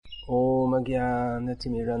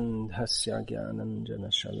Omagyanatimirandhasya Gyananjana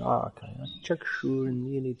Shalakaya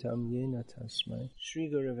Chakshurmilitam Yena Tasmai Shri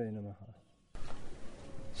Gurave Namaha.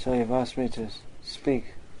 So you've asked me to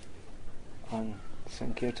speak on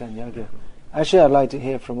Sankirtan Yoga. Actually, I'd like to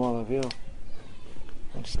hear from all of you.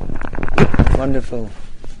 It's wonderful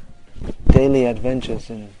daily adventures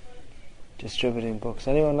in distributing books.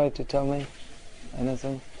 Anyone like to tell me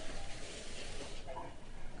anything?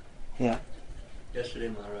 Yeah. Yesterday,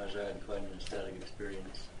 Maharaj, I had quite an ecstatic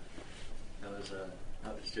experience. I was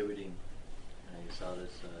out distributing, and I saw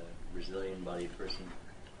this Brazilian body person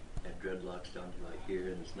had dreadlocks down to like here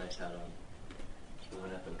and this nice hat on. So I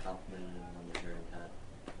went up and complimented him on the hair and hat.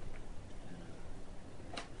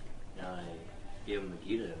 And I gave him a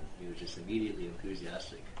Gita, and he was just immediately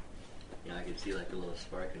enthusiastic. You know, I could see like a little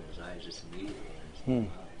spark in his eyes just immediately. And I was like,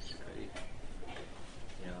 wow, this is great.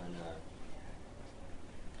 You know, and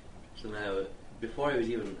so now, before I was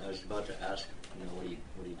about to ask, you know, what he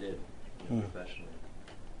did, you know, professionally.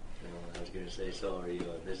 You know, I was going to say, so are you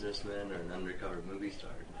a businessman or an undercover movie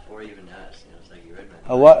star? Before I even asked, you know, it's like you read my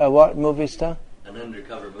mind. A what movie star? An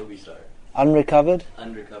undercover movie star. Unrecovered?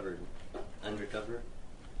 Undercover.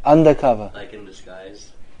 Undercover. Like in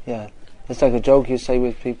disguise. Yeah. It's like a joke you say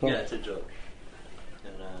with people. Yeah, it's a joke.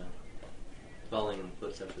 And following in the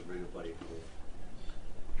footsteps of Bhrgupatiand.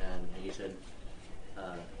 And he said,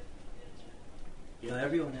 you know,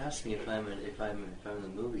 everyone asks me if I'm in the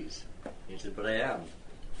movies. He said, but I am.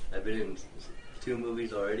 I've been in 2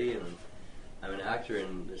 movies already, and I'm an actor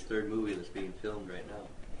in this 3rd movie that's being filmed right now.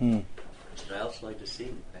 I said, I also like to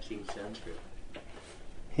sing. I sing Sanskrit.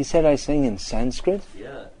 He said I sing in Sanskrit?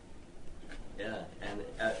 Yeah. And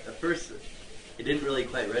at first, it didn't really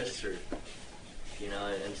quite register, you know.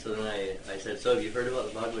 And so then I said, so have you heard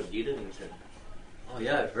about the Bhagavad Gita? And he said, oh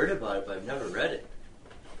yeah, I've heard about it, but I've never read it.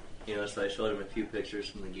 You know, so I showed him a few pictures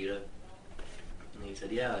from the Gita, and he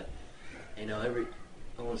said, yeah, you know,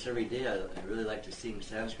 almost every day I really like to sing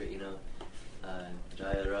Sanskrit, you know,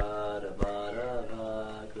 Jaya Radha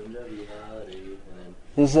Madhava Kunja Vihari.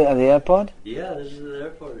 This is at the airport? Yeah, this is at the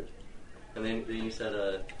airport. And then he said,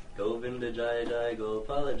 Govinda Jaya Jaya,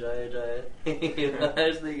 Gopala Jaya Jaya. You know, I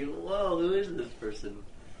was thinking, whoa, who is this person?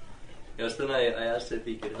 You know, so then I asked if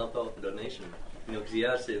he could help out with the donation. You know, because he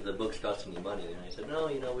asked if the books cost any money, and I said, no,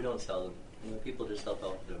 you know, we don't sell them. You know, people just help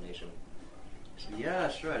out with the donation. I said, yeah,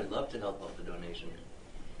 sure, I'd love to help out with the donation.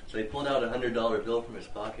 So he pulled out a $100 bill from his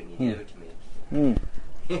pocket and he gave it to me.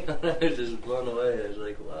 You know, I was just blown away. I was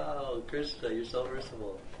like, wow, Krishna, you're so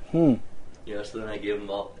merciful. You know, so then I gave him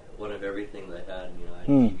one of everything that I had. You know, I had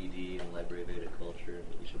DVD and Library of Vedic Culture and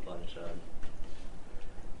Ishapanishad.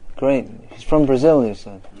 Great. He's from Brazil, you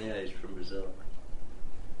said? Yeah, he's from Brazil.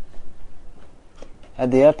 At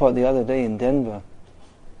the airport the other day in Denver,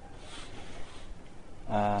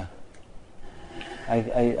 I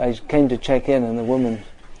came to check in, and the woman,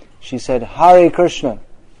 she said, Hare Krishna.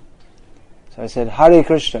 So I said, Hare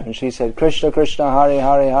Krishna. And she said, Krishna Krishna, Hare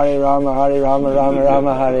Hare, Hare Rama, Hare Rama, Rama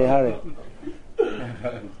Rama, Hare Hare.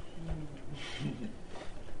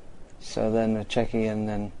 So then checking in,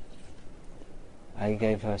 then I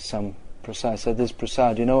gave her some prasad. I said, this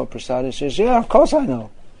prasad, you know what prasad is? She says, yeah, of course I know.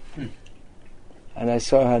 And I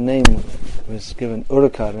saw her name was given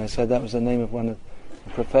Urukad, and I said that was the name of one of the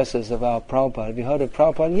professors of our Prabhupada. Have you heard of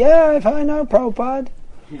Prabhupada? Yeah, I know Prabhupada.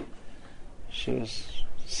 She was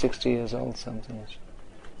 60 years old, something.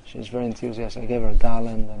 She was very enthusiastic. I gave her a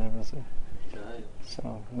garland and everything.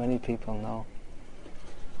 So many people know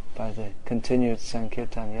by the continued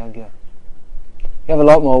Sankirtan Yoga. You have a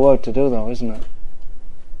lot more work to do, though, isn't it?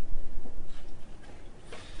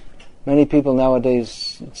 Many people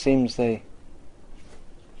nowadays, it seems they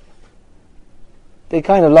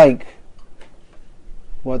kind of like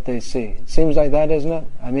what they see. It seems like that, isn't it?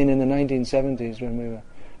 I mean, in the 1970s when we were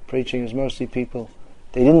preaching, it was mostly people,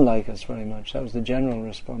 they didn't like us very much. That was the general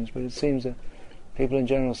response. But it seems that people in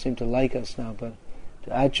general seem to like us now. But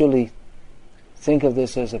to actually think of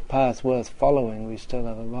this as a path worth following, we still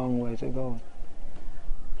have a long way to go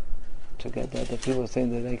to get that. That people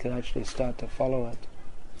think that they could actually start to follow it.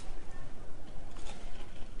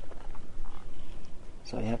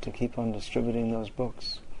 So you have to keep on distributing those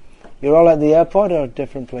books. You're all at the airport or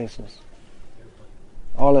different places?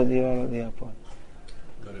 All at the airport.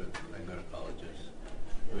 I go to colleges.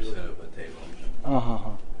 We set up a table. We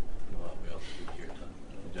also do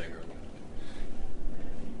kirtan.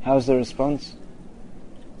 How's the response?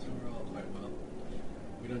 So we're all quite well.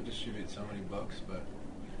 We don't distribute so many books, but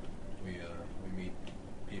we meet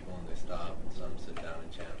people and they stop, and some sit down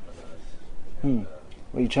and chant with us. And,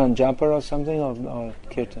 Will you chant japa or something, or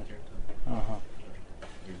kirtan? We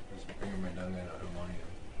bring my danga and a harmonium.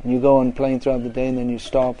 And you go on playing throughout the day and then you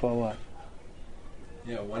stop or what?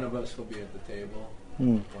 Yeah, one of us will be at the table,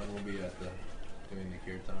 Mm. one will be at the doing the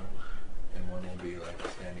kirtan, and one will be like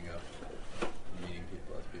standing up, meeting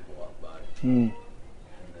people as people walk by. Mm. And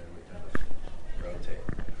then we kind of rotate.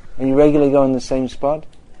 And you regularly go in the same spot?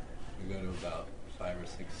 We go to about 5 or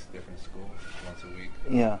 6 different schools once a week.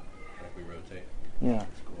 Yeah. Like we rotate Yeah.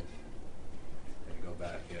 schools. And go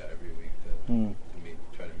back, every week to meet,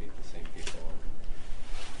 try to meet the same people.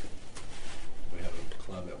 We have a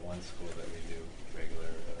club at one school that we do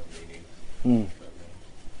regular meetings. Mm.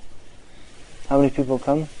 How many people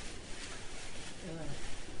come?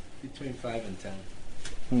 Between 5 and 10.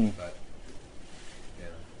 Mm. But,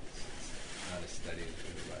 it's not as steady as we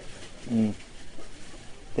would like. Mm.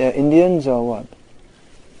 They're Indians or what?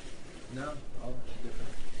 No, all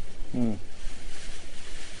different. Mm.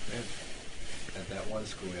 At that one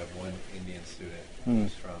school, we have one Indian student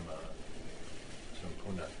who's from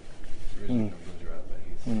Pune. He's originally from Gujarat, but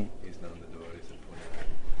he's known the devotees of Pune.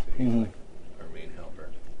 So he's like our main helper.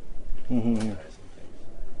 Mm-hmm. Organizing things.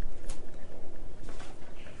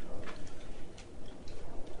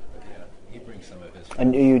 But yeah, he brings some of his.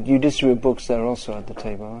 And you distribute books there also at the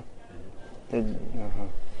table, huh? Not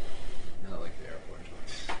like the airport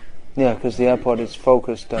books. Yeah, because the airport is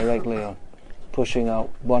focused directly on pushing out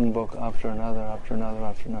one book after another, after another,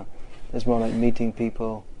 after another. It's more like meeting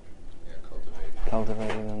people, Yeah,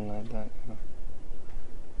 cultivating them like that. You know.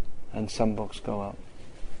 And some books go out.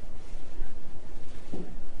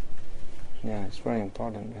 Yeah, it's very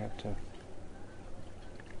important. You have to.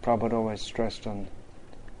 Prabhupada always stressed on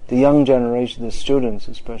the young generation, the students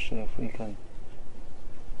especially, if we can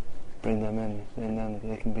bring them in, and then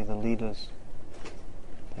they can be the leaders.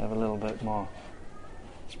 They have a little bit more.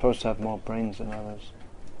 Supposed to have more brains than others.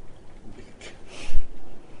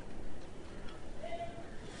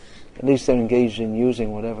 At least they're engaged in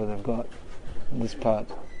using whatever they've got in this part.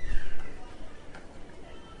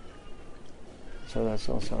 So that's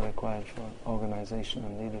also required for organization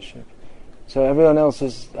and leadership. So everyone else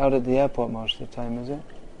is out at the airport most of the time, is it?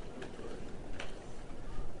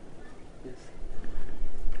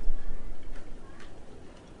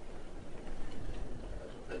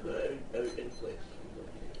 Any place.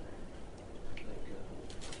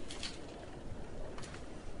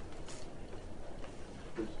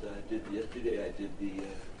 Yesterday I did the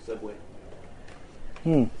subway.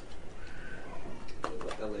 Hmm.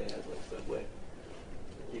 LA has like subway.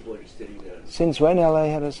 People are just sitting there. Since when LA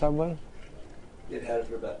had a subway? It had it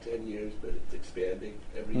for about 10 years, but it's expanding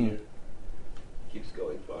every year. Keeps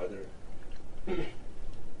going farther. All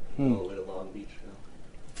the way to Long Beach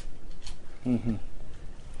now. Mm-hmm.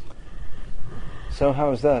 So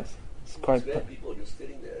how is that? It's quite. People are just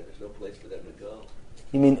sitting there. There's no place for them to go.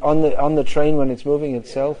 You mean on the train when it's moving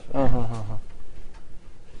itself? Yeah. Uh-huh.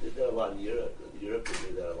 They did that a lot in Europe. In Europe they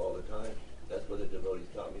do that all the time. That's where the devotees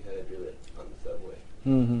taught me how to do it on the subway.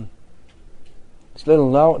 Mm-hmm. It's a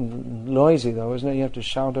little noisy though, isn't it? You have to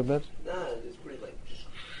shout a bit. Nah, it's pretty like.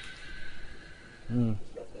 It's not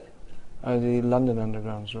that. The London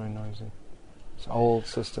Underground's very noisy. It's an old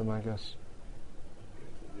system, I guess.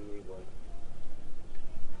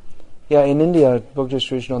 Yeah, in India, book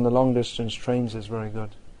distribution on the long distance trains is very good.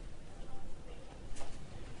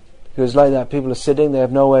 Because like that, people are sitting, they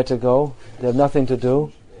have nowhere to go, they have nothing to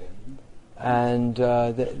do, and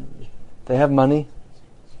they have money,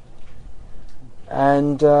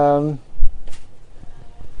 and they're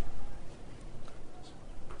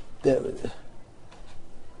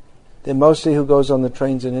mostly who goes on the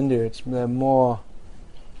trains in India. They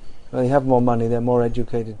have more money, they're more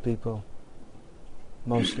educated people,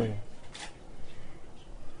 mostly.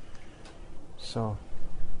 So,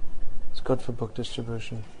 it's good for book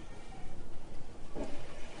distribution.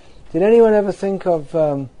 Did anyone ever think of,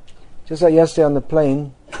 just like yesterday on the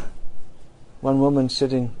plane, one woman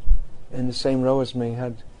sitting in the same row as me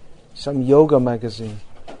had some yoga magazine.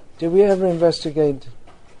 Did we ever investigate?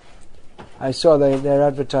 I saw they're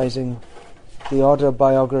advertising the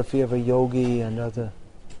autobiography of a yogi and other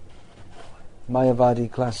Mayavadi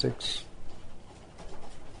classics.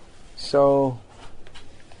 So,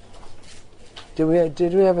 did we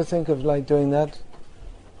ever think of like doing that?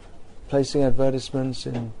 Placing advertisements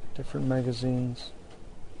in different magazines?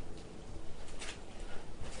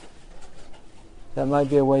 That might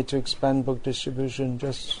be a way to expand book distribution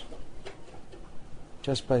just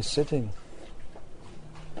by sitting.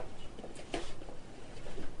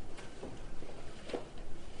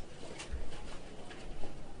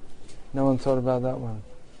 No one thought about that one.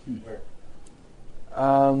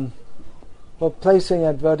 Well, placing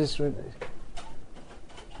advertisements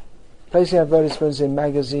in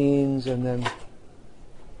magazines and then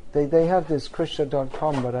They have this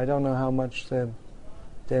Krishna.com, but I don't know how much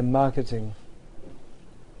they're marketing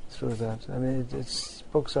through that. I mean, it's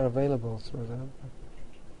books are available through that.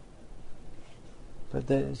 But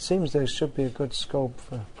it seems there should be a good scope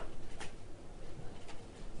for,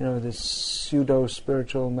 this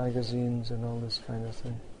pseudo-spiritual magazines and all this kind of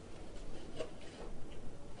thing.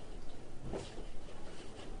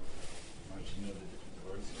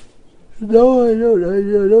 No, I don't. I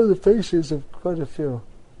know the faces of quite a few.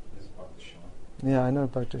 Yeah, I know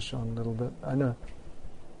Bhakti Sean a little bit. I know.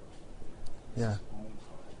 Yeah.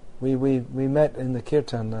 We met in the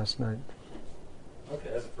kirtan last night. Okay,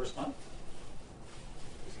 that's the first time?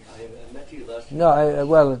 I met you last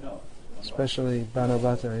No, especially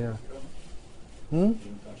Bhanavata, yeah. You know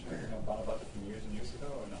Bhanavata from years and years ago,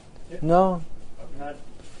 or no? No. Not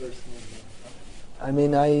personally. I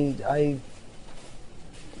mean, I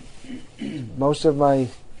most of my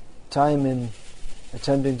time in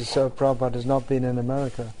attempting to serve Prabhupada has not been in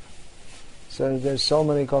America. So there's so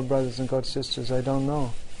many God brothers and God sisters I don't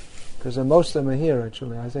know. Because most of them are here,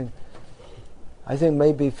 actually. I think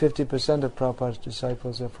maybe 50% of Prabhupada's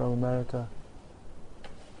disciples are from America.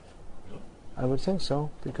 I would think so,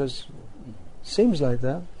 because it seems like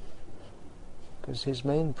that. Because his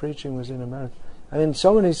main preaching was in America. I mean,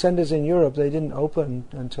 so many centers in Europe, they didn't open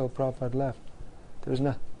until Prabhupada left. There was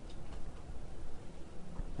no...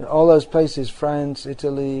 All those places, France,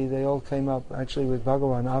 Italy, they all came up actually with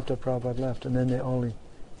Bhagavan after Prabhupada left, and then they only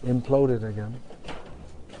imploded again.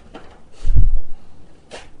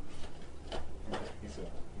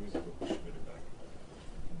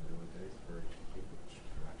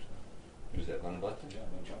 Who's that, Bhanavata? Yeah,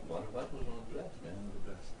 Bhanavata was one of the best, man. One of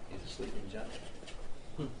the best. He's a sleeping giant.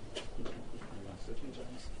 Sleeping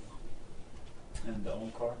giants. And the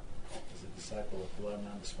Omkar is a disciple of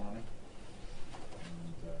Prahlad Swami.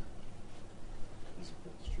 He's a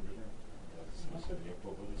book distributor.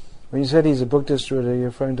 When you said he's a book distributor, you're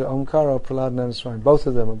referring to Omkar or Prahlad Swami? Both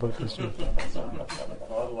of them are book distributors.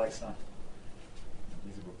 Prahlad like son.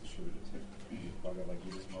 He's a book distributor too. Bhagavad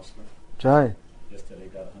Gita's mostly. Jai. Yesterday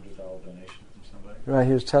got a $100 donation from somebody. Right,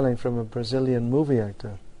 he was telling from a Brazilian movie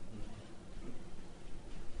actor.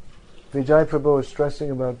 Vijay Prabhu is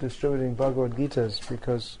stressing about distributing Bhagavad Gitas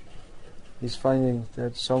because he's finding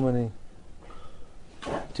that so many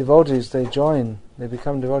devotees, they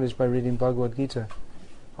become devotees by reading Bhagavad Gita.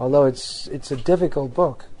 Although it's a difficult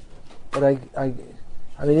book, but I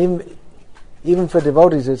mean even for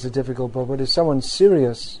devotees it's a difficult book. But if someone's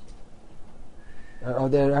serious, or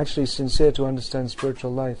they're actually sincere to understand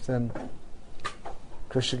spiritual life, then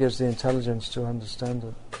Krishna gives the intelligence to understand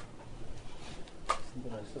it.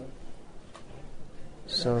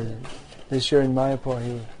 So this year in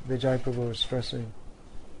Mayapur, Vijay Prabhu was stressing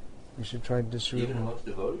we should try to distribute. Even amongst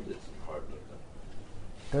devotees, it's hard.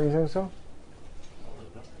 Don't you think so?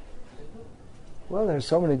 Well, there's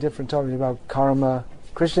so many different topics about karma.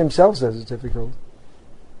 Krishna himself says it's difficult.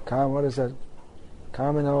 Karma, what is that?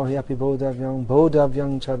 Karmano hyapi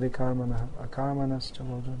bodhavyang chadi karmana akarmanas cha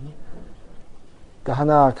bodhavyang.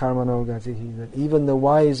 Gahana karmano gatihi. That even the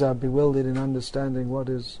wise are bewildered in understanding what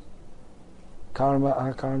is karma,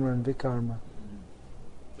 akarma, and vikarma.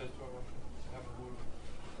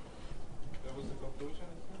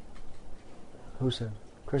 Who said?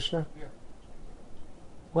 Krishna? Yeah.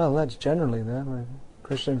 Well, that's generally that. Right?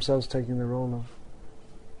 Krishna himself's taking the role of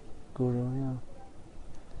guru, yeah.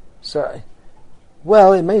 So,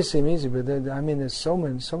 well, it may seem easy, but there's so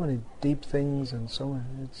many deep things, and so many.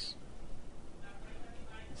 It's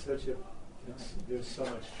there's so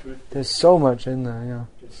much truth. There's so much in there, yeah.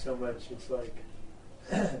 There's so much. It's like,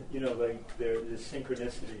 like there's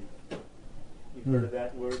synchronicity. You've heard of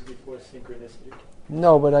that word before, synchronicity?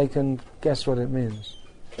 No, but I can guess what it means.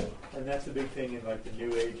 And that's a big thing in like the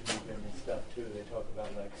New Age movement and stuff too. They talk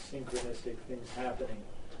about like synchronistic things happening.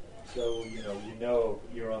 So,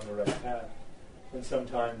 you're on the right path. And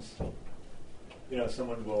sometimes,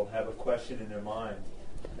 someone will have a question in their mind.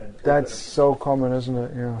 And that's so common, isn't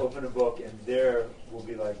it? Yeah. Open a book and there will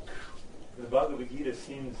be like, the Bhagavad Gita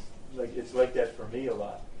seems like it's like that for me a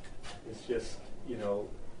lot. It's just,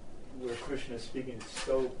 where Krishna is speaking, it's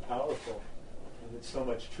so powerful. And there's so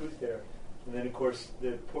much truth there. And then, of course,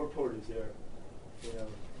 the purport is there,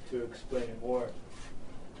 to explain it more.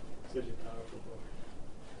 Such a powerful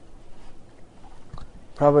book.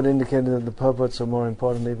 Prabhupada indicated that the purports are more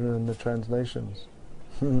important even than the translations.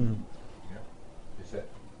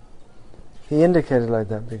 He indicated like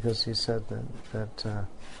that because he said that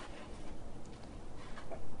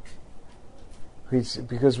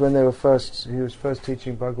because when he was first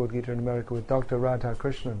teaching Bhagavad Gita in America with Dr. Radha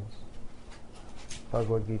Krishnans,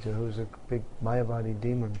 Bhagavad Gita, who's a big Mayavadi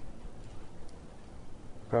demon.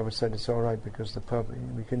 Prabhupada said it's all right because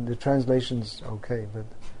the translation's okay, but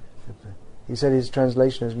he said his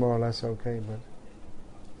translation is more or less okay,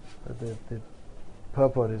 but the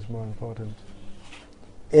purport is more important.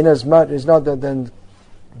 Inasmuch, it's not that then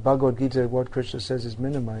Bhagavad Gita, what Krishna says, is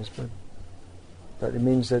minimized, but it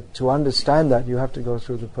means that to understand that you have to go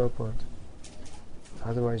through the purport.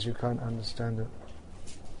 Otherwise you can't understand it.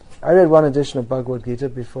 I read one edition of Bhagavad Gita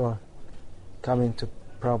before coming to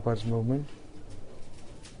Prabhupada's movement.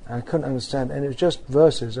 I couldn't understand, and it was just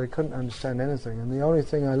verses. I couldn't understand anything, and the only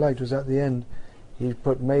thing I liked was at the end he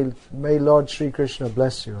put, may Lord Sri Krishna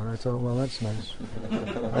bless you, and I thought, well, that's nice.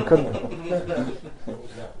 I couldn't. What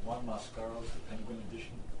was that? One Mascaro's, the Penguin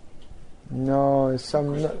edition? No, it's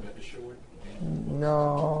some.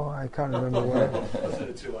 No, I can't remember what. Those are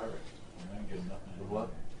the two I read. I didn't get nothing. What?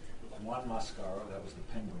 One Mascaro, that was the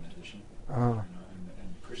Penguin edition. Oh.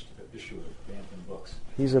 And Krishna issued Bantam books.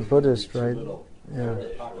 He's a Buddhist, right? Yeah.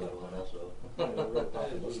 Very popular one also. Yeah, they're real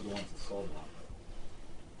popular. Those are the ones that sold a lot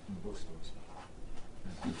in the bookstores.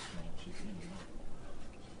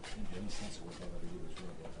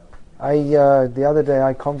 The other day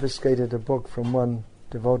I confiscated a book from one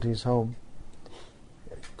devotee's home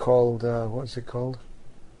called, what's it called?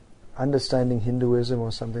 Understanding Hinduism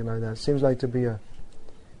or something like that. It seems like to be a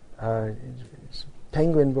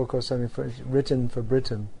penguin book or something written for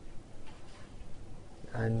Britain.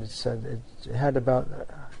 And it said it had about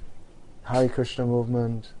Hare Krishna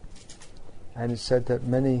movement, and it said that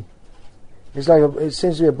it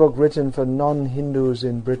seems to be a book written for non-Hindus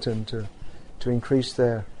in Britain to increase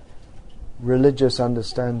their religious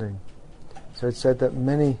understanding. So it said that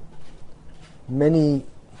many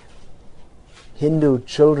Hindu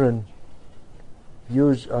children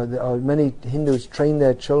many Hindus train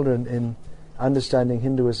their children in understanding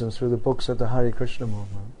Hinduism through the books of the Hare Krishna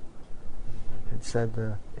movement. It said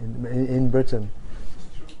in Britain.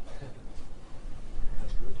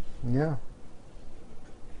 Yeah.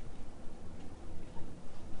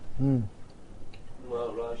 Well,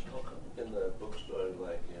 Raj, how come in the bookstores,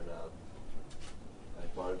 like in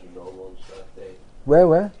Barnes and Noble and stuff,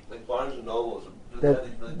 Where? Like Barnes and Nobles.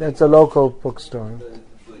 That's a local bookstore.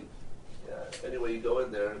 Yeah. Anyway, you go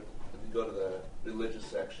in there, and you go to the religious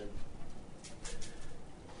section,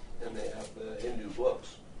 and they have the Hindu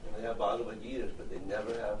books, and they have Bhagavad Gitas, but they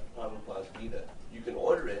never have Prabhupada's Gita. You can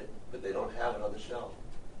order it, but they don't have it on the shelf.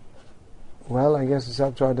 Well, I guess it's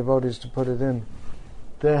up to our devotees to put it in.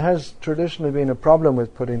 There has traditionally been a problem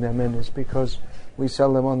with putting them in. It's because we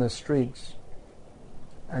sell them on the streets,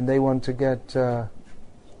 and they want to get a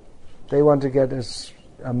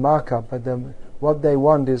markup, but what they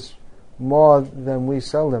want is more than we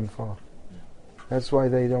sell them for. That's why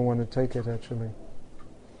they don't want to take it. Actually,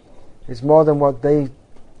 it's more than what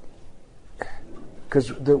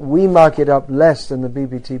because we mark it up less than the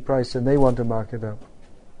BBT price, and they want to mark it up.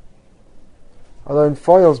 Although in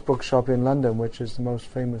Foyle's bookshop in London, which is the most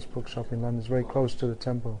famous bookshop in London, is very close to the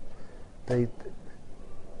temple, they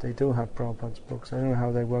do have Prabhupada's books. I don't know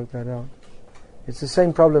how they work that out. It's the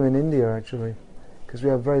same problem in India, actually, because we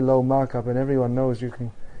have very low markup, and everyone knows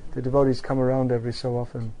the devotees come around every so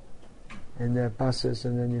often in their buses,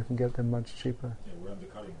 and then you can get them much cheaper. Yeah, we're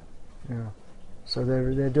undercutting them. Yeah, so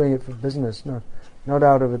they're doing it for business, not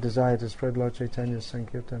out of a desire to spread Lord Chaitanya's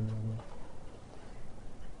Sankirtana.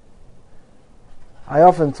 I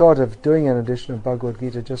often thought of doing an edition of Bhagavad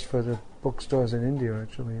Gita just for the bookstores in India,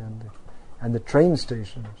 actually, and the train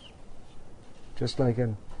stations, just like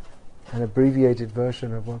an abbreviated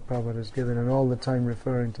version of what Prabhupada has given, and all the time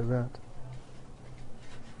referring to that,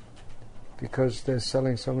 because they're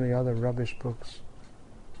selling so many other rubbish books.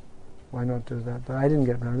 Why not do that? But I didn't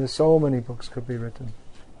get that. There's so many books could be written.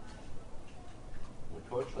 What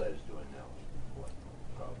Torchlight is doing now.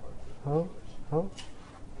 Oh,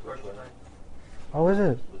 Torchlight. oh, is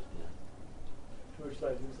it?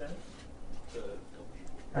 Torchlight, who's that?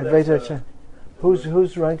 Advaita.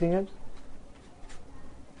 Who's writing it?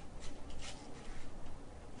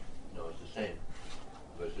 No, it's the same,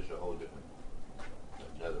 but it's just a whole different,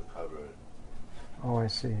 another cover. Oh, I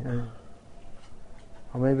see.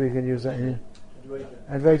 Or maybe we can use that here. Advaita.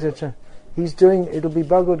 Advaita. He's doing, it'll be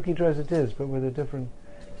Bhagavad Gita as it is, but with a different...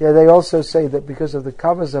 Yeah, they also say that because of the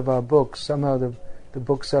covers of our books, somehow the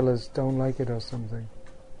booksellers don't like it or something.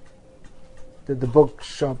 The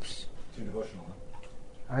bookshops... Too devotional, huh?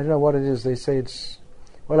 I don't know what it is. They say it's...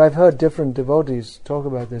 Well, I've heard different devotees talk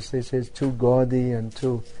about this. They say it's too gaudy and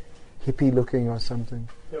too hippie-looking or something.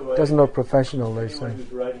 Yeah, well, doesn't look professional, they anyone say.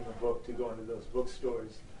 who's writing a book to go into those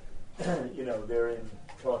bookstores, they're in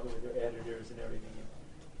talking with their editors and everything.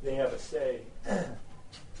 they have a say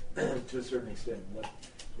to a certain extent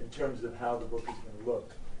in terms of how the book is going to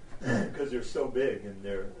look, because they're so big and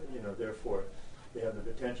they're, therefore they have the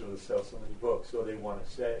potential to sell so many books. So they want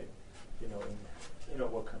to say,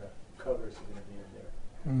 what kind of covers are going to be in there.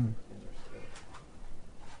 In their store.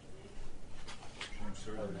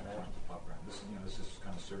 This is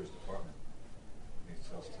kind of Sir's department. He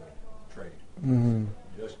sells to trade. Mm-hmm.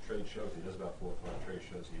 He does trade shows. He does about 4 or 5 trade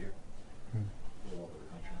shows a year, all over the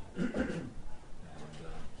country.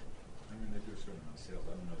 And they do a certain amount of sales.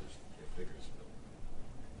 I don't know their figures, but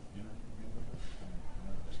I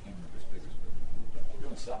just can't remember his figures. But he's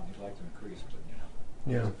doing something. He'd like to increase, but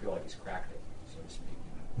he doesn't feel like he's cracked it, so to speak.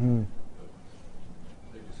 But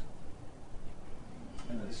they just.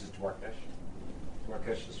 This is Dwarkesh.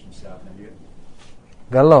 Dwarkesh is from South India.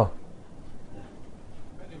 Vellore.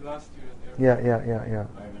 Met him last year there. Yeah. I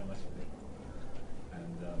remember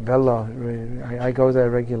and Vellore. I go there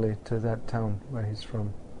regularly to that town where he's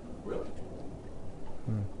from. Really?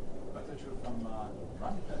 I thought you were from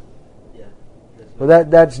Ranipet. Yeah. Well,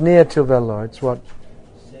 that's near to Vellore. It's what,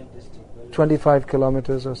 Same district. 25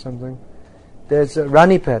 kilometers or something. There's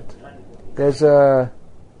Ranipet. There's a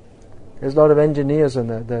lot of engineers in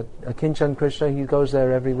there. That Akinchan Krishna, he goes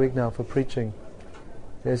there every week now for preaching.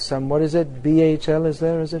 There's some, what is it? BHL is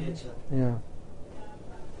there, is it? BHL. Yeah.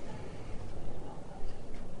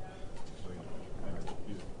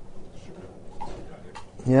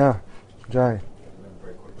 Yeah, Jai.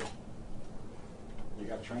 Very quickly. He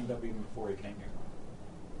got trained up even before he came here.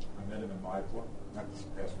 I met him in Mayapur, not this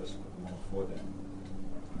past festival, the one before that. And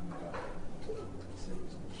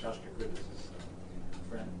Shashka Krit is his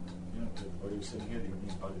friend. The devotee was sitting here, the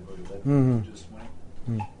Indian body devotee led Mm-hmm. just went.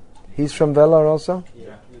 He's from Vellore also?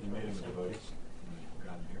 Yeah, he made him a devotee.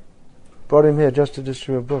 Got him here. Brought him here just to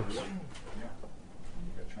distribute books. Yeah. And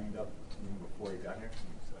he got trained up even before he got here. He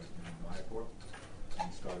started in Mayapur. And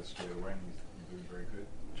he started straight away, and he's doing very good.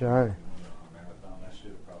 Jai. He won a marathon last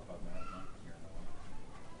year, the Prabhupada Marathon. Here in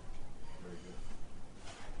Illinois. Very good.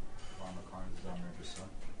 Parma Karna is Amarendra's son.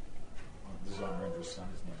 This is Amarendra's son.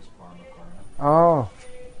 His name is Parma Karna. Oh.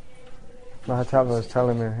 Mahatma was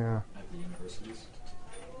telling me, yeah. At the universities.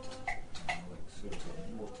 So it's a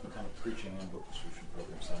more kind of preaching and book distribution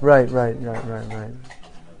program. Right.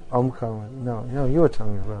 Omkar. No, you were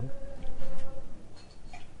telling me about it.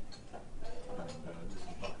 And this is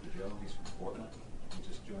Dr. Joe. He's from Portland. He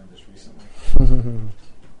just joined us recently. And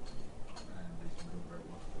he's been doing very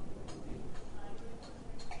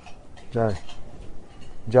well.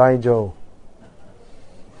 Jai Joe.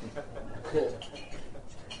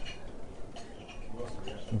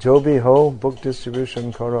 Jobi ho, book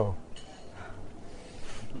distribution koro.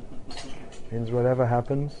 Means whatever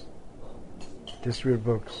happens, distribute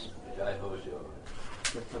books. Jai Ho Jo.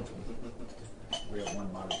 We have one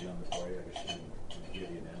Mataji on the party. I guess she would give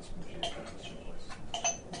the announcement. She had this place.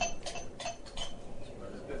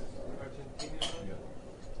 Is this Argentina? Yeah.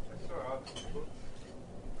 I saw out the books.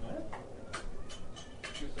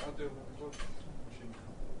 She was out there with the books.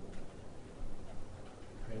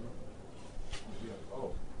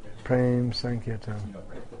 Oh. Prem Sankirtana.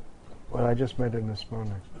 Well, I just met him this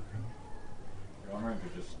morning.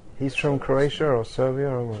 He's from Croatia or Serbia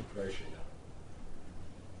or what? Croatia, yeah.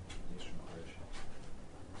 He's from Croatia.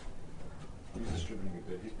 He's distributing a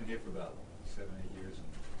bit. He's been here for about 7-8 years, and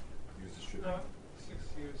he was distributing. 6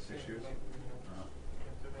 years. 6 years? Like,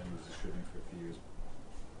 And he was distributing for a few years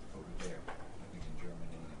over there, I think in Germany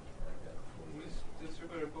and like that. we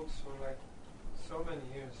distributed books for like so many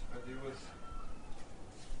years, but it was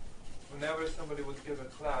whenever somebody would give a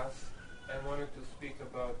class and wanted to speak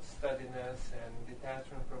about steadiness and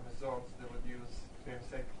detachment from results, they would use Prem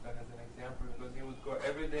Sankirtana as an example, because he would go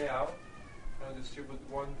every day out and distribute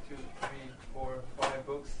 1, 2, 3, 4, 5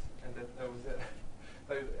 books, and that was it.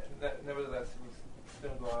 But nevertheless, he was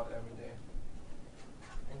still go out every day.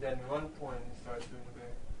 And then at one point, he started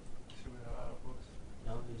distributing a lot of books.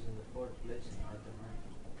 Now he's in the 4th place in North America.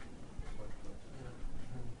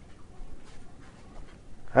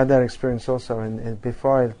 I had that experience also. And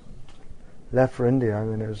before I left for India, I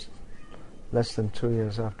mean, it was less than 2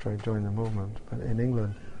 years after I joined the movement, but in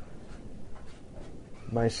England,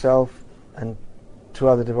 myself and 2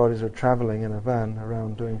 other devotees were traveling in a van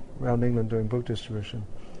around England doing book distribution.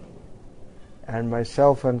 And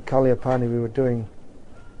myself and Kalyapani, we were doing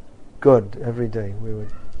good every day. We'd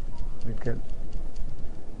get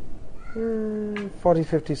 40,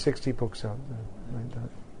 50, 60 books out there, like that.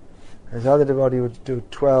 As other devotee would do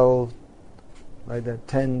 12, like that,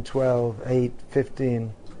 10, 12, 8,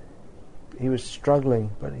 15. He was struggling,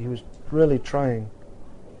 but he was really trying.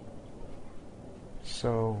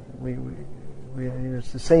 So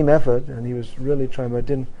it's the same effort, and he was really trying, but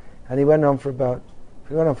didn't. And he went on for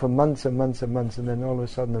months and months and months, and then all of a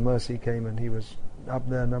sudden the mercy came, and he was up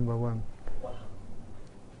there number one. Wow.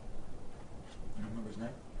 You remember his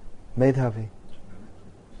name? Medhavi.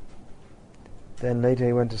 Then later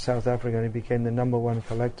he went to South Africa, and he became the number one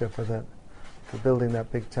collector for building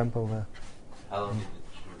that big temple there. How long did you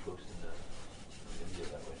shoot books in India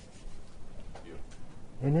that way?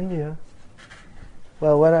 In India?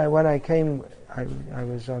 Well, when I came, I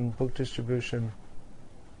was on book distribution,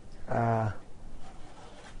 traveling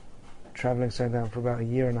Sankirtana for about a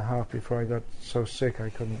year and a half before I got so sick I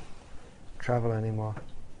couldn't travel anymore.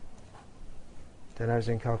 Then I was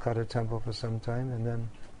in Calcutta Temple for some time, and then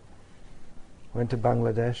went to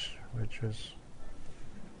Bangladesh,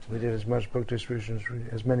 we did as much book distribution,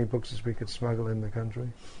 as many books as we could smuggle in the country.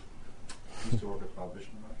 You used to work at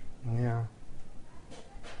Prohibition Rush? Yeah.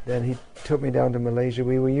 Then he took me down to Malaysia.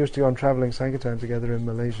 We used to go on travelling Sankirtan together in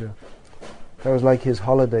Malaysia. That was like his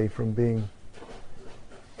holiday from being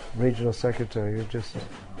regional secretary.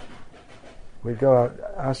 We'd go out,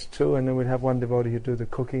 us two, and then we'd have one devotee who'd do the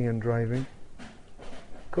cooking and driving.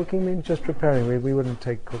 Cooking means just preparing. We wouldn't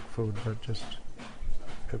take cooked food, but just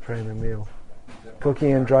preparing the meal.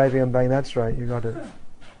 Cooking and driving and bang, that's right, you got it.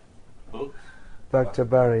 Bhakta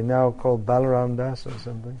Bari, now called Balaram Das or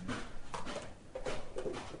something.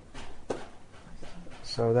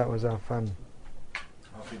 So that was our fun.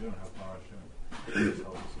 How's he doing? How's Maharaj doing?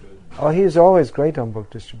 Oh, he's always great on book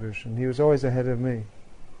distribution. He was always ahead of me.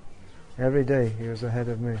 Every day he was ahead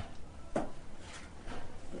of me.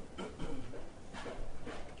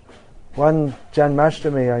 One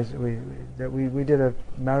Janmashtami, we did a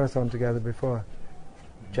marathon together before.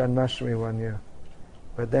 Janmashtami one year.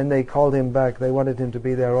 But then they called him back. They wanted him to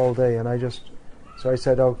be there all day, and so I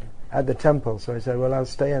said, at the temple. So I said, well, I'll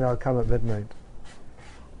stay and I'll come at midnight.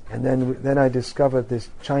 And then I discovered this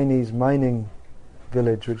Chinese mining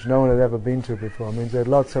village which no one had ever been to before. I mean, they had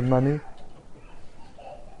lots of money,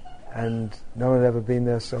 and no one had ever been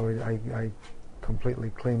there, so I completely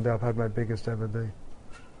cleaned up, had my biggest ever day.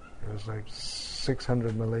 It was like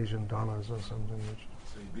 $600 Malaysian or something.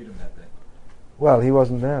 So you beat him that day? Well, he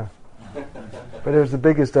wasn't there. But it was the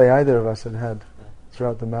biggest day either of us had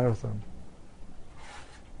throughout the marathon.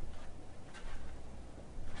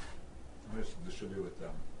 This should be with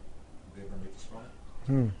Devamitha.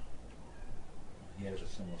 He has a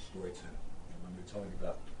similar story to when we were telling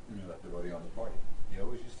about that devotee on the party. He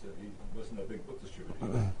wasn't a big book distributor. He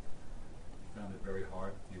found it very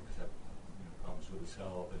hard. He was having problems with his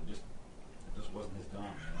health, and it just wasn't his dom.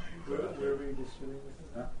 Where were you distributing with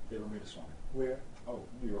him? Devamitha Swami. Where? Oh,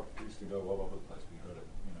 New York. We used to go all over the place. We heard of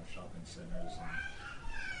shopping centers and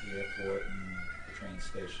the airport and the train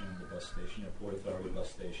station, the bus station, Airport Authority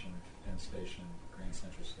bus station, Penn Station, Grand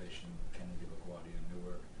Central Station, Kennedy, LaGuardia,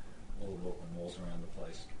 Newark, all the local malls around the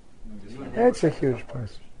place. It's a huge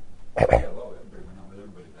place. Yeah, well, everybody went out with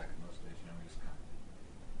everybody back in those days. We just kind of.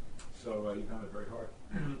 So he found it very hard,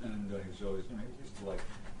 and he was always, he used to do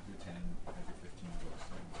 10, maybe 15 books,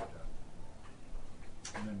 things like that.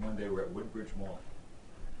 And then one day we're at Woodbridge Mall,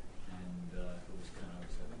 and it was I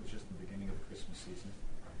think it was just the beginning of the Christmas season,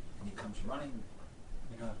 and he comes running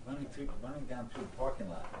down through the parking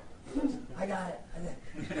lot. I got it.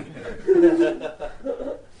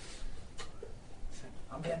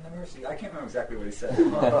 I'm getting the mercy. I can't remember exactly what he said.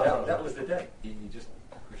 That was the day.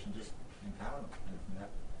 Krishna just empowered him.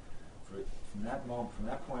 And from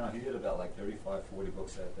that point on, he did about 35, 40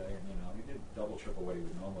 books that day. And he did double, triple what he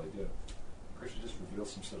would normally do. Krishna just revealed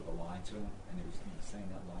some sort of a line to him, and he was saying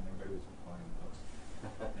that line. Everybody was buying the books.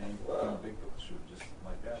 And he became a big book distributor just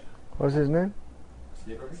like that. What was his name?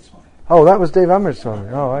 Dave Amritswamy. Oh, that was Dave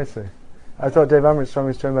Amritswamy. Oh, I see. I thought Dave Amritswamy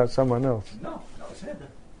was talking about someone else. No, that was him.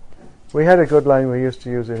 We had a good line we used to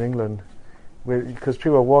use in England, because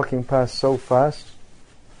people were walking past so fast.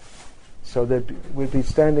 So we'd be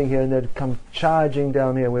standing here, and they'd come charging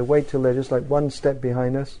down here. We'd wait till they're just like one step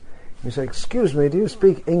behind us. We say, "Excuse me, do you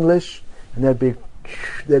speak English?" And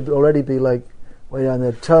they'd already be like way down.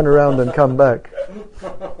 They'd turn around and come back.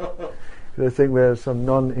 They think we're some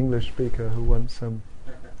non-English speaker who wants some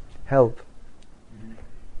help.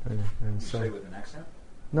 Mm-hmm. And you say with an accent?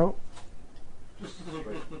 No.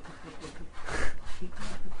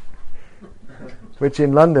 Which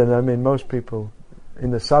in London, most people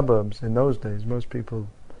in the suburbs in those days, most people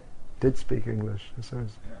did speak English. So it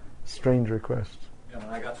was a strange request. Yeah, when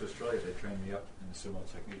I got to Australia, they trained me up in a similar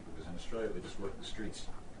technique, because in Australia they just work the streets.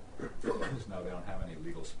 Because now they don't have any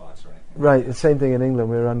legal spots or anything. Right, the same thing in England.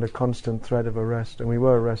 We were under constant threat of arrest, and we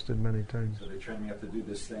were arrested many times. So they trained me up to do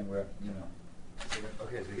this thing where,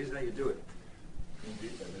 okay, so here's how you do it.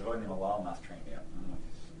 They've only Alalnath trained me up. I don't know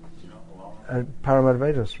if you know Alalnath.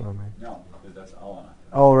 Paramadvaita Swami. No, that's Alalnath.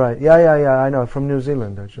 Oh, right. Yeah, I know. From New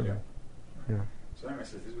Zealand, actually. Yeah. So anyway,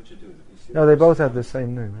 says, this is what you do. You see No, they both have the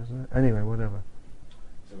same name, isn't it? Anyway, whatever.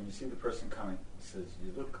 So when you see the person coming, it says,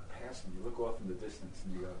 you look past them, you look off in the distance,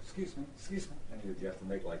 and you go, excuse me, and you have to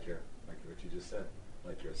make like what you just said,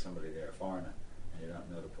 like you're somebody there, a foreigner, and you don't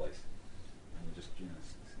know the place. And you just, the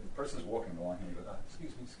person's walking along, and you go,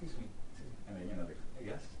 excuse me, and they, they,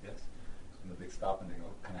 yes, and they stop and they go,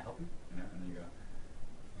 can I help you? And then you go,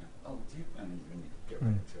 oh, do you? And then you get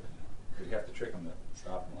right into it. Because you have to trick them to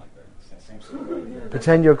stop them like that. Same sort of way.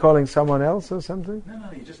 Pretend you're calling someone else or something?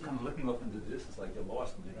 No, you're just kind of looking off into the distance like you're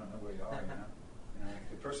lost and you don't know where you are.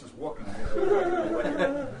 The person's walking, you're like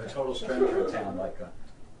a total stranger in town, like,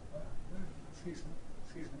 excuse me.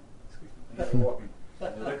 And they're walking.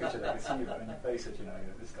 And they look at you, they can see you in your face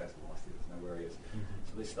that this guy's lost. He doesn't know where he is.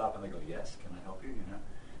 So they stop and they go, yes, can I help you?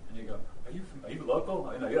 And you go, are you local?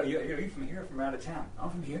 Are you from here, from out of town? I'm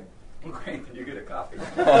from here. Well, great, then you get a copy.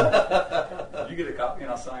 You get a copy and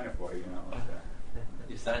I'll sign it for you, like that.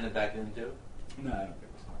 You signed it back then too? No, I don't think it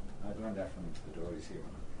was signed. I learned that from the devotees here.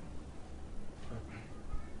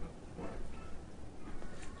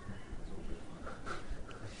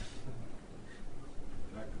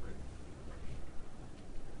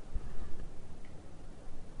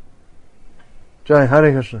 Jai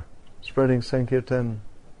Hare Krishna, spreading Sankirtan.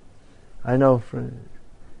 I know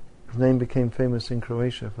his name became famous in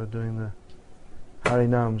Croatia for doing the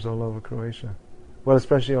Harinams all over Croatia. Well,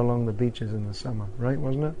 especially along the beaches in the summer, right,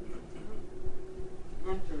 wasn't it?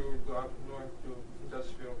 Winter we would go up north to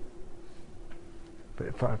industrial.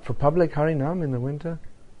 But for public Harinam in the winter?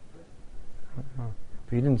 But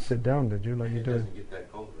you didn't sit down, did you? Like you do. It doesn't get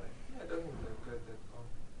that cold, right? Yeah, it doesn't get that cold.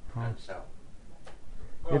 Down south.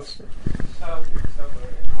 Well, It's south in summer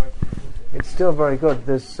and north in winter. it's still very good.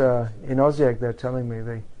 This in Osijek, they're telling me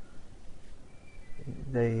they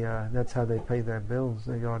that's how they pay their bills.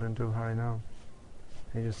 They go out and do Harinam.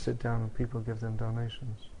 They just sit down and people give them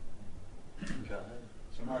donations. So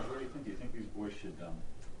Mark, what do you think? Do you think these boys should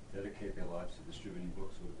dedicate their lives to distributing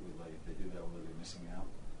books? If they do that, will they be missing out?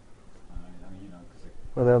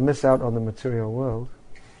 Well, they'll miss out on the material world.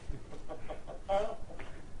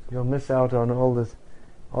 You'll miss out on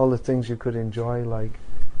all the things you could enjoy, like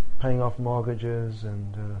paying off mortgages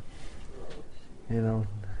and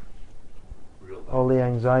all the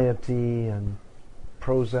anxiety and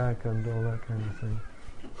Prozac and all that kind of thing.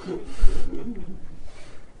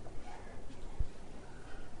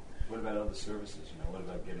 What about other services? What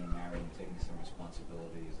about getting married and taking some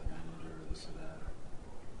responsibility as a manager or this or that?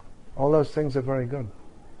 All those things are very good.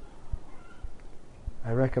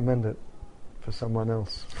 I recommend it for someone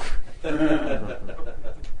else.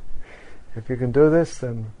 If you can do this,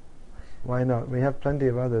 then why not? We have plenty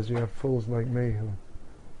of others. You have fools like me who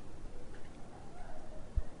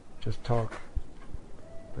just talk.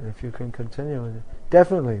 But if you can continue with it,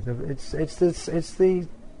 definitely, it's the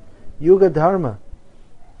Yuga Dharma.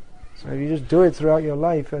 So if you just do it throughout your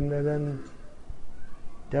life, and then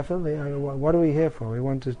definitely, what are we here for? We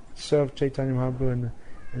want to serve Chaitanya Mahaprabhu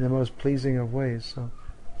in the most pleasing of ways. So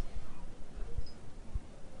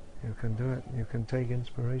you can do it. You can take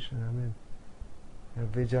inspiration. I mean, you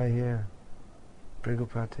have Vijay here,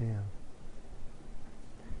 Bhrgupatiand.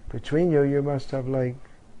 Between you must have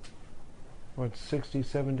 60,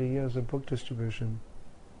 70 years of book distribution.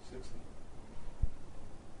 60.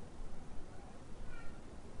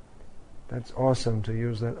 That's awesome to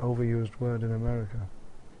use that overused word in America.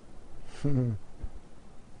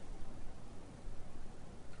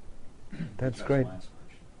 That's great. My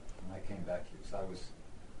inspiration. When I came back here, so I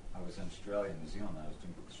was in Australia and New Zealand. I was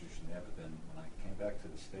doing book distribution there, but then when I came back to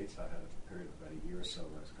the States, I had a period of about a year or so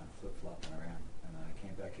where I was kind of flip-flopping around. And then I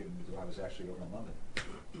came back here, I was actually over in London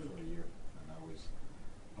for a year. And I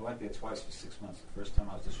went there twice for 6 months. The first time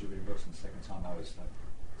I was distributing books, and the second time I was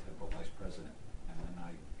temple vice president. And then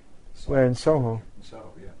I Where, in Soho? In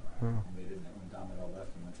Soho, yeah. Oh. And they didn't, when Damodar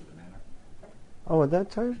left and went to the manor. Oh, at that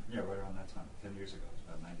time? Yeah, right around that time, 10 years ago. It was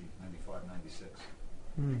about 95, 96.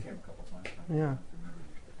 He came a couple times. I Yeah. don't remember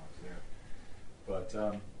if I was there. But,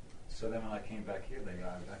 so then when I came back here, I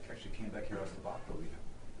actually came back here as the Bhakta leader.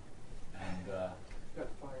 And, Got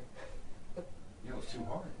fired. it was too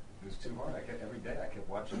hard. It was too hard. Every day I kept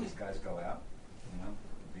watching these guys go out.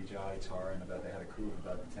 Vijay, Tara, and they had a crew of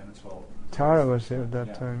about 10 or 12. Tara was here at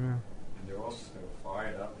that time, yeah. And they were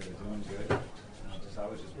fired up. They were doing good. And I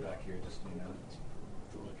was just back here, just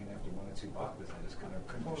looking after one or two bhaktas. I just kind of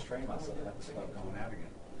couldn't restrain myself. I had to start going out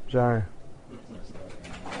again. Jai.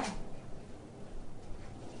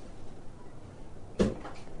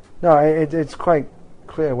 No, it's quite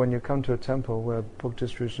clear when you come to a temple where book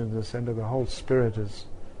distribution is the center, the whole spirit is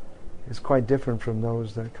quite different from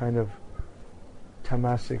those that kind of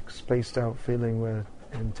tamasic, spaced out feeling where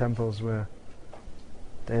in temples where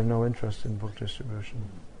they have no interest in book distribution.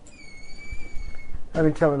 I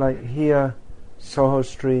mean, tell me, like here, Soho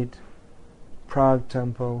Street, Prague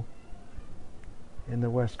Temple, in the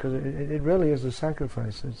West, because it really is a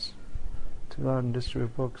sacrifice. It's to go out and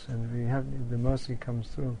distribute books, and we have the mercy comes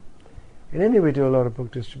through. In India, we do a lot of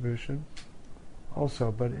book distribution,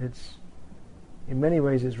 also, but it's in many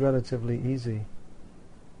ways it's relatively easy.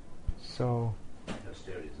 So,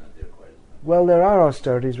 Austerity is not there quite as much. well, there are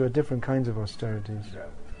austerities, but different kinds of austerities.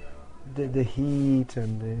 The heat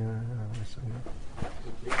and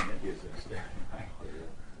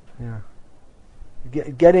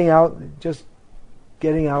getting out, just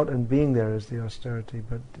getting out and being there is the austerity,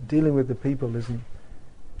 but dealing with the people isn't.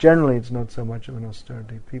 Generally, it's not so much of an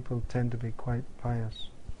austerity. People tend to be quite pious.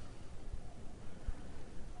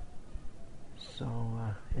 So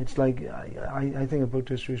it's like I think of book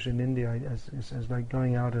distribution in India as like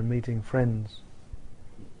going out and meeting friends.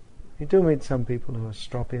 You do meet some people who are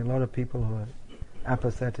stroppy, a lot of people who are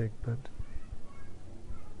apathetic, but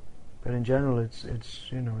in general, it's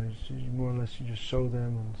more or less you just show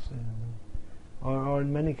them, and or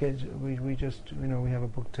in many cases we just we have a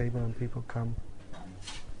book table and people come.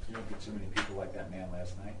 You don't get too many people like that man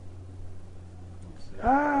last night.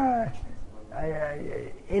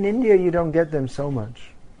 In India, you don't get them so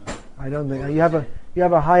much. I don't think you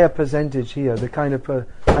have a higher percentage here. The kind of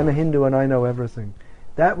I'm a Hindu and I know everything.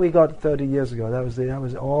 That we got 30 years ago. That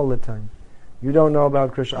was all the time. You don't know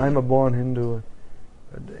about Krishna. I'm a born Hindu.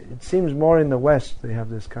 It seems more in the West they have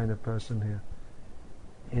this kind of person here.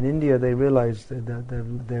 In India, they realize that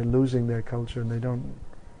they're losing their culture and they don't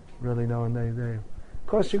really know. And they of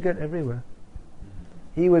course, you get everywhere.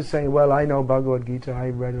 He was saying, "Well, I know Bhagavad Gita. I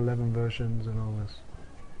read 11 versions and all this."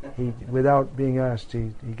 He, without being asked,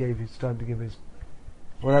 he started to give his.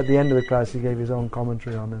 Well, at the end of the class, he gave his own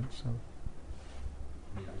commentary on it. So.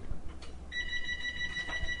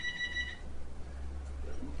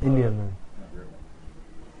 Indian man.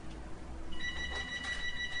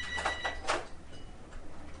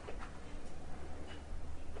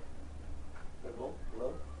 Hello?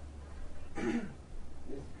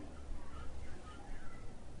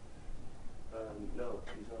 No,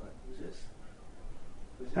 he's not. Who's this?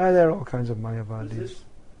 There are all kinds of Who's Mayavadis. this?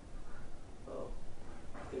 Oh,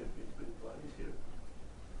 there's good bodies here.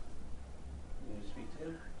 You need to speak to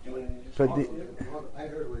him? Do you want to just But talk the- to him? I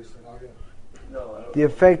heard what he said. I'll get No, I don't. The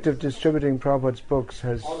effect of distributing Prabhupada's books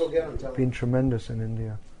has I'll go get him. Tell him. been tremendous in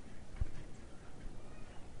India.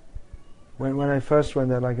 When I first went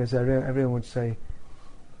there, like I said, everyone would say,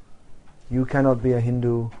 "You cannot be a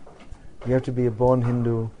Hindu. You have to be a born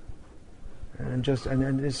Hindu." And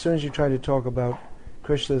as soon as you try to talk about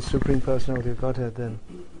Krishna, the Supreme Personality of Godhead, then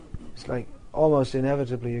it's like almost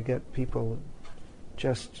inevitably you get people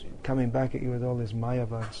just coming back at you with all this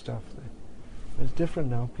Mayavad stuff. It's different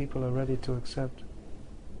now. People are ready to accept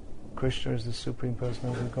Krishna as the Supreme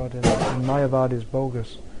Personality of Godhead, and Mayavad is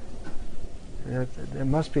bogus. It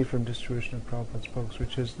must be from distribution of Prabhupada's books,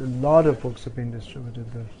 which is a lot of books have been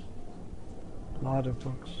distributed there. A lot of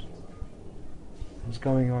books. It's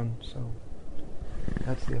going on, so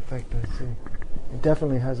that's the effect I see. It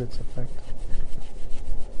definitely has its effect.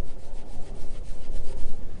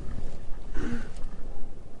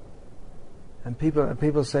 And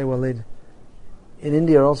people say, well, in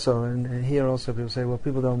India also, and here also, people say, well,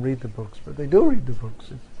 people don't read the books, but they do read the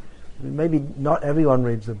books. Maybe not everyone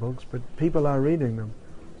reads the books, but people are reading them.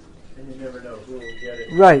 And you never know who will get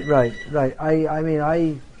it. Right.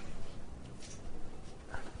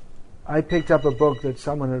 I picked up a book that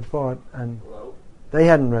someone had bought, and Hello? they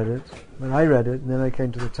hadn't read it, but I read it, and then I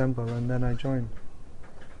came to the temple, and then I joined.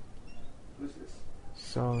 Who's this?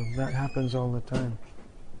 So that happens all the time.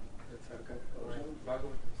 That's how I got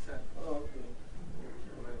Bhagavatam said. Oh, okay.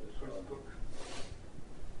 My first book.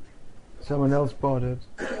 Someone else bought it.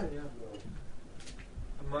 Yeah.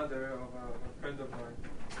 A mother of a friend of mine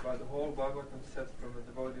bought the whole Bhagavatam set from a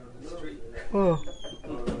devotee on the street. Oh,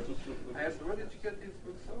 I asked her, where did you get these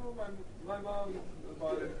books? Oh, my mom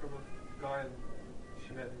bought it from a guy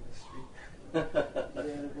she met in the street.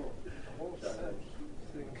 The whole set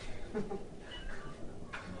thing.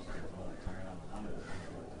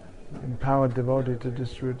 empowered devotee to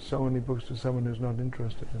distribute so many books to someone who's not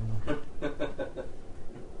interested in them.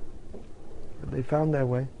 But they found their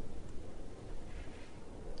way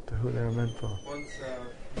to who they were meant for. Once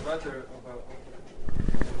mother of a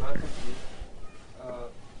Mataji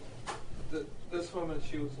this woman,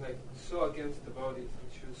 she was like so against devotees,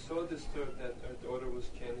 and she was so disturbed that her daughter was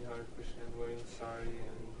chanting Hare Krishna and wearing sari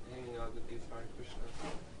and hanging out with these Hare Krishna.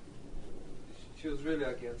 She was really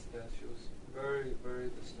against that. She was very, very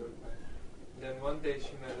disturbed by it. Then one day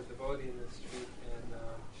she met a devotee in the street, and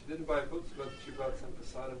she didn't buy books, but she bought some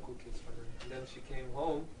prasadam cookies for her. And then she came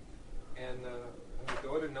home, and her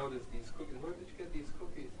daughter noticed these cookies. Where did you get these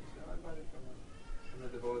cookies? She said, I bought it from a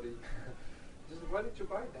devotee. She said, why did you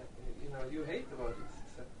buy that? You hate devotees. He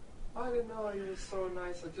said, I didn't know it was so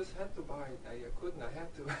nice. I just had to buy it. I couldn't. I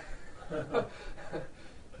had to.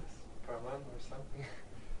 Parampara or something.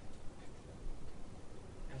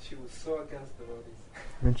 And she was so against devotees.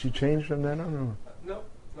 And she changed from then on? No,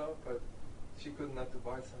 but she could not to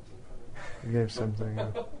buy something from him. You gave something.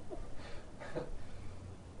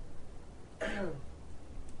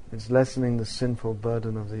 It's lessening the sinful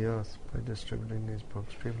burden of the earth by distributing these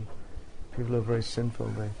books. People are very sinful.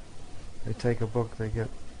 They take a book, they get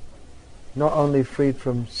not only freed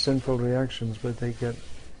from sinful reactions, but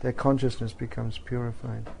their consciousness becomes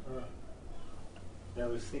purified. I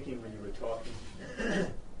was thinking when you were talking,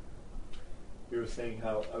 you were saying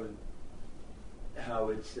how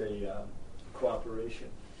it's a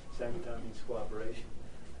cooperation. Sankirtana means cooperation.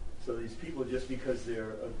 So these people, just because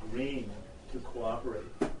they're agreeing to cooperate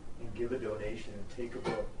and give a donation and take a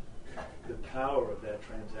book, the power of that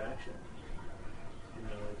transaction,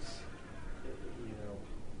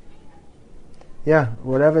 Yeah,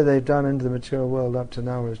 whatever they've done into the material world up to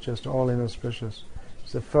now is just all inauspicious.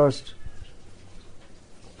 It's the first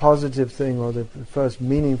positive thing or the first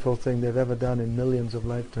meaningful thing they've ever done in millions of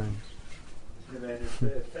lifetimes. And then it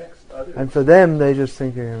affects others. And for them, they just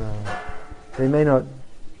think, they may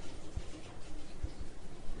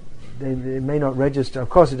not register. Of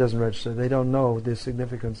course it doesn't register. They don't know the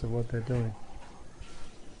significance of what they're doing.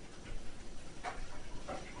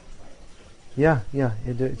 Yeah,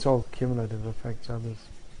 it's all cumulative, affects others.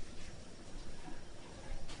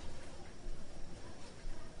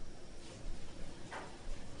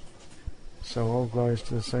 So all glories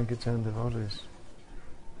to the Sankirtan devotees.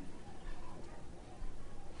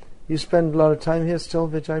 You spend a lot of time here still,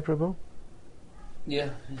 Vijay Prabhu? Yeah,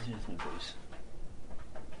 it's just my place.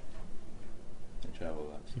 I travel a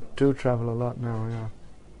lot still. You do travel a lot now, yeah.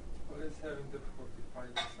 Well, it's having difficulty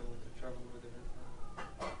finding someone to travel with him.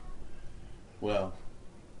 Well,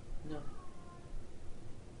 no.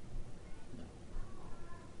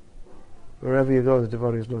 Wherever you go, the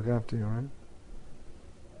devotees look after you, right?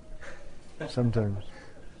 Sometimes.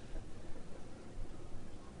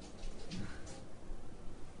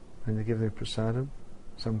 And they give their prasadam?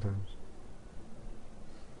 Sometimes.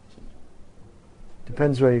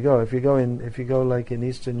 Depends where you go. If you go like in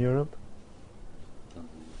Eastern Europe,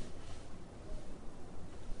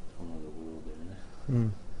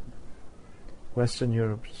 Western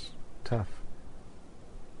Europe's tough.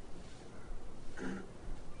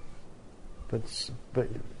 But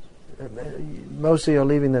mostly you're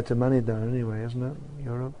leaving that to Manidhar anyway, isn't it?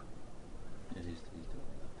 Europe? Yeah, he's doing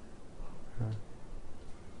well.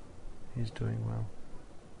 He's doing well.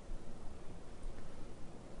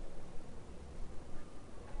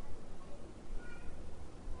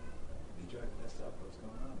 You tried to mess up. What's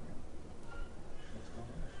going on, man? What's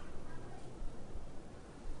going on?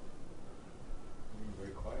 You're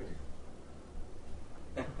very quiet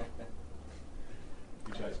here.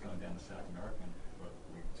 You guys gone down to South America for a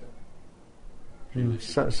week or two?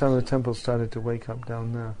 Some of the temples started to wake up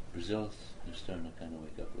down there. Brazil's they're starting to kind of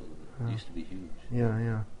wake up a little bit. It used to be huge.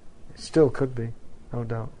 Yeah. It still could be, no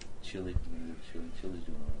doubt. Chile, Chile's doing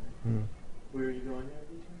all right. Where are you going there,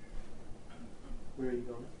 Vijay? Where are you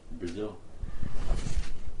going? Brazil.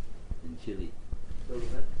 In Chile. Go to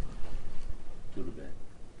that? To the back.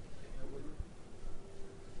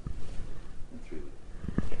 In 3 weeks.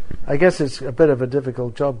 I guess it's a bit of a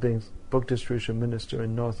difficult job being book distribution minister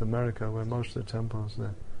in North America, where most of the temples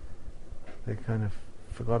they kind of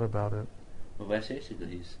forgot about it. Well, basically,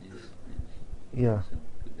 he's Yeah. so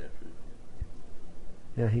good there for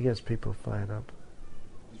Yeah, he gets people fired up.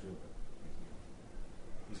 He's real good.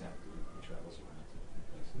 He's active. He travels around to different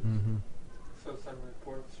places. Mm-hmm. So some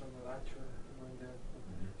reports from the lecture going there for a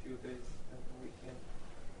few days at the weekend.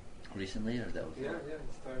 recently, or that was Yeah,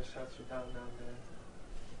 he started Shastra down there.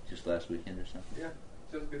 just last weekend or something. Yeah,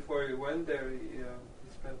 just before he went there, we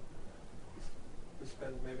spent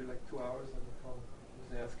maybe like 2 hours on the phone. He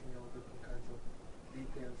was asking all different kinds of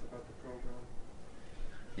details about the program.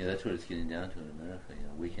 Yeah, that's what it's getting down to in America.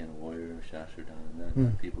 Weekend warrior, Shastra down and that.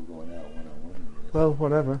 Not people going out one-on-one. Well,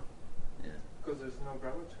 whatever. Yeah. Because there's no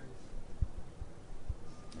brahmacharis.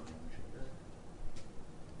 No brahmachari.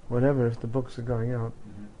 Whatever, if the books are going out.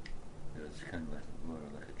 Yeah, kind of like more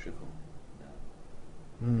like a trickle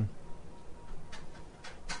now. Mm.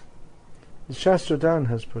 The Shastradhan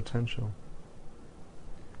has potential.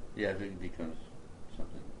 Yeah, if it becomes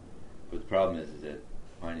something. But the problem is that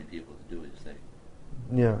finding people to do it is like...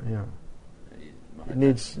 Yeah. It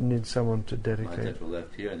needs someone to dedicate. Mahatma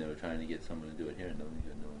left here and they were trying to get someone to do it here and no one.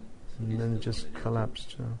 So and then it just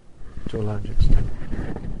collapsed to a large extent.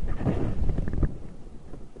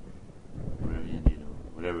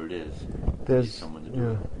 Whatever it is, there's someone to do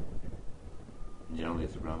it. And generally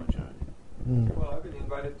it's a brahmachari. Well, I've been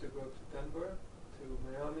invited to go to Denver, to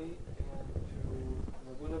Miami, and to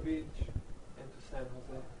Laguna Beach, and to San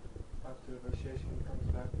Jose after Vaisheshan comes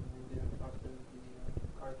back from India after the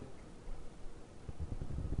Kartik.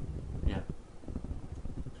 Yeah.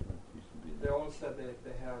 They all said that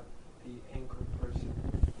they have the anchor person.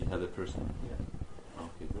 You have the person? Yeah.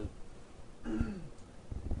 Okay, good.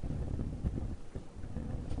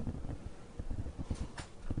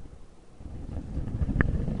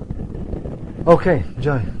 Okay,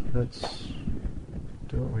 Jai, let's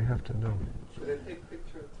do what we have to do. Should I take a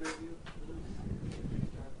picture of three of you?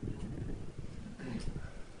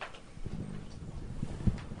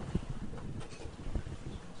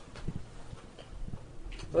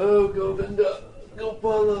 Oh, Govinda,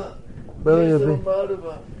 Gopala. Where will you Yeso be?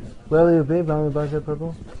 Madhava. Where will you be, Bhami Bhaja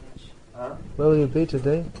Prabhu? Huh? Where will you be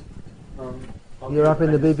today? You're up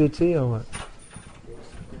in the BBT or what?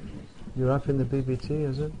 You're up in the BBT,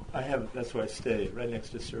 is it? I have. That's where I stay, right next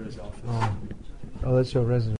to Sura's office. Oh, that's your residence.